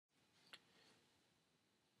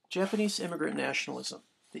Japanese Immigrant Nationalism,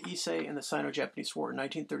 the Issei and the Sino-Japanese War,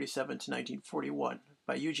 1937 to 1941,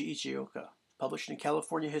 by Yuji Ichioka, published in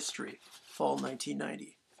California History, fall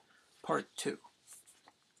 1990, Part 2.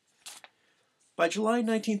 By July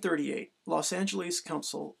 1938, Los Angeles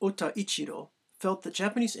Consul Ota Ichiro felt that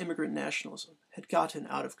Japanese immigrant nationalism had gotten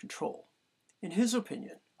out of control. In his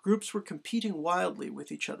opinion, groups were competing wildly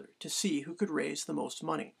with each other to see who could raise the most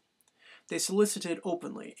money. They solicited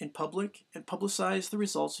openly in public and publicized the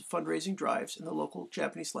results of fundraising drives in the local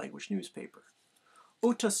Japanese-language newspaper.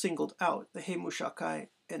 Ota singled out the Heimushakai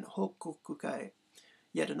and Hokukukai,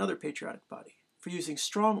 yet another patriotic body, for using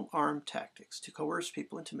strong-arm tactics to coerce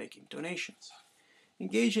people into making donations.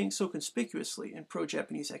 Engaging so conspicuously in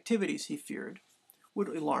pro-Japanese activities, he feared, would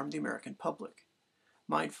alarm the American public.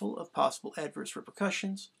 Mindful of possible adverse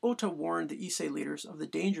repercussions, Ota warned the Issei leaders of the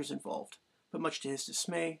dangers involved, but much to his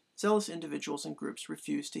dismay, zealous individuals and groups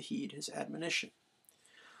refused to heed his admonition.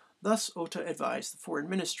 Thus, Ota advised the Foreign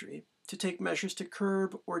Ministry to take measures to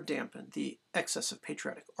curb or dampen the excessive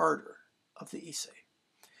patriotic ardor of the Issei.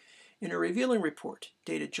 In a revealing report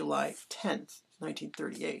dated July 10,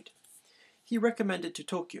 1938, he recommended to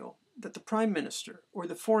Tokyo that the Prime Minister or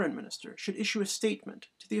the Foreign Minister should issue a statement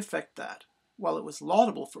to the effect that, while it was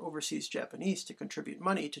laudable for overseas Japanese to contribute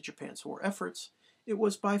money to Japan's war efforts, it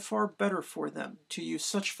was by far better for them to use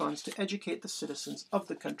such funds to educate the citizens of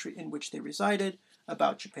the country in which they resided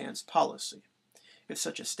about Japan's policy. If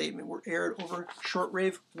such a statement were aired over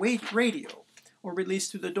shortwave radio or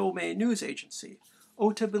released through the Domei news agency,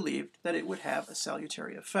 Ota believed that it would have a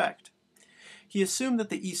salutary effect. He assumed that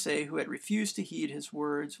the Issei who had refused to heed his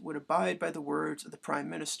words would abide by the words of the Prime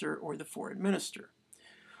Minister or the Foreign Minister.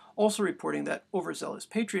 Also reporting that overzealous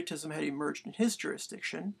patriotism had emerged in his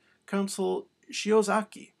jurisdiction, Consul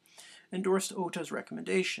Shiozaki endorsed Ota's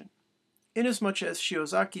recommendation. Inasmuch as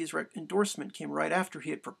Shiozaki's endorsement came right after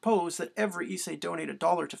he had proposed that every Issei donate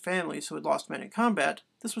 $1 to families who had lost men in combat,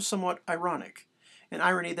 this was somewhat ironic, an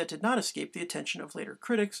irony that did not escape the attention of later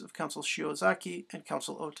critics of Consul Shiozaki and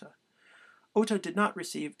Consul Ota. Ota did not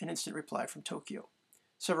receive an instant reply from Tokyo.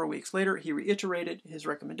 Several weeks later, he reiterated his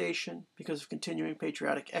recommendation because of continuing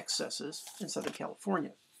patriotic excesses in Southern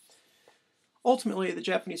California. Ultimately, the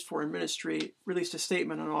Japanese Foreign Ministry released a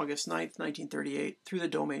statement on August 9, 1938, through the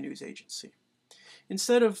Domei news agency.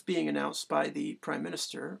 Instead of being announced by the Prime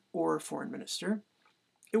Minister or Foreign Minister,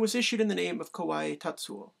 it was issued in the name of Kawai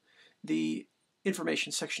Tatsuo, the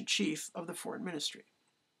Information Section Chief of the Foreign Ministry.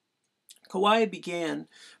 Kawai began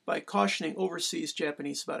by cautioning overseas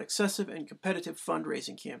Japanese about excessive and competitive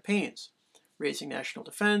fundraising campaigns. Raising national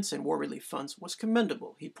defense and war relief funds was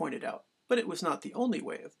commendable, he pointed out, but it was not the only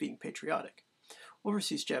way of being patriotic.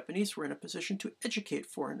 Overseas Japanese were in a position to educate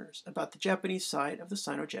foreigners about the Japanese side of the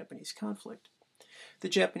Sino-Japanese conflict. The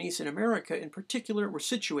Japanese in America, in particular, were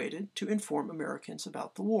situated to inform Americans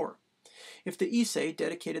about the war. If the Issei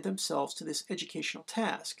dedicated themselves to this educational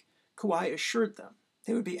task, Kawai assured them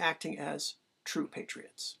they would be acting as true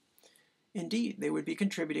patriots. Indeed, they would be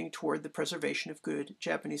contributing toward the preservation of good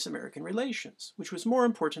Japanese-American relations, which was more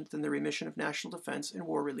important than the remission of national defense and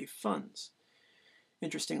war relief funds.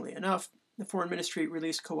 Interestingly enough, the Foreign Ministry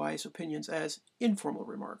released Kawai's opinions as informal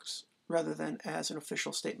remarks, rather than as an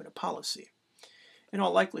official statement of policy. In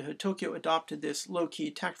all likelihood, Tokyo adopted this low-key,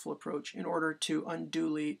 tactful approach in order to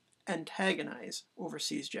unduly antagonize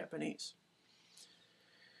overseas Japanese.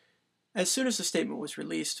 As soon as the statement was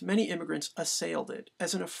released, many immigrants assailed it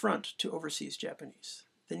as an affront to overseas Japanese.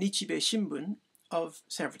 The Nichibe Shimbun of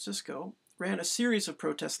San Francisco ran a series of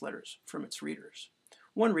protest letters from its readers.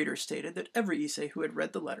 One reader stated that every Issei who had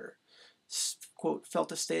read the letter, quote,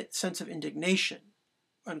 felt a sense of indignation,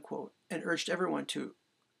 unquote, and urged everyone to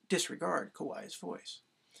disregard Kawai's voice.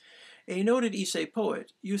 A noted Issei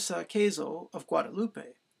poet, Yusa Keizo of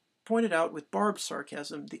Guadalupe, pointed out with barbed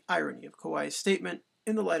sarcasm the irony of Kawai's statement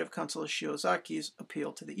in the light of Consul Shiozaki's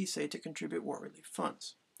appeal to the Issei to contribute war relief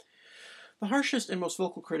funds. The harshest and most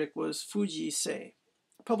vocal critic was Fuji Issei,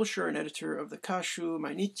 publisher and editor of the Kashu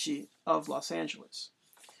Mainichi of Los Angeles.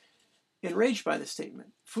 Enraged by the statement,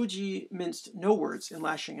 Fuji minced no words in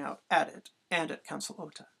lashing out at it and at Consul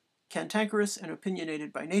Ota. Cantankerous and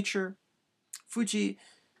opinionated by nature, Fuji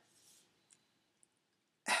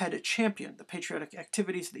had championed the patriotic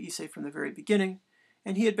activities of the Issei from the very beginning,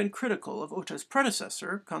 and he had been critical of Ota's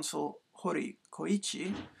predecessor, Consul Hori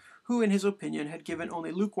Koichi, who, in his opinion, had given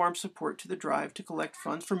only lukewarm support to the drive to collect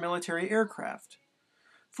funds for military aircraft.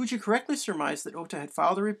 Fuji correctly surmised that Ota had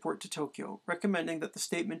filed a report to Tokyo recommending that the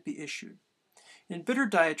statement be issued. In bitter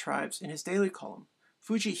diatribes in his daily column,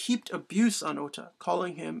 Fuji heaped abuse on Ota,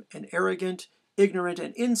 calling him an arrogant, ignorant,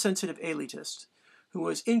 and insensitive elitist who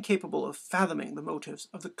was incapable of fathoming the motives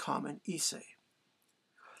of the common Issei.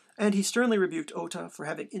 And he sternly rebuked Ota for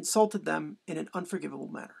having insulted them in an unforgivable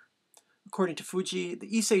manner. According to Fuji, the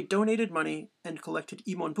Issei donated money and collected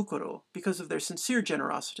imonbukuro because of their sincere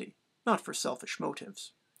generosity, not for selfish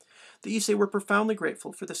motives. The Issei were profoundly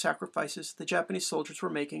grateful for the sacrifices the Japanese soldiers were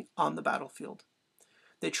making on the battlefield.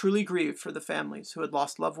 They truly grieved for the families who had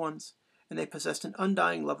lost loved ones, and they possessed an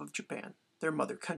undying love of Japan, their mother country.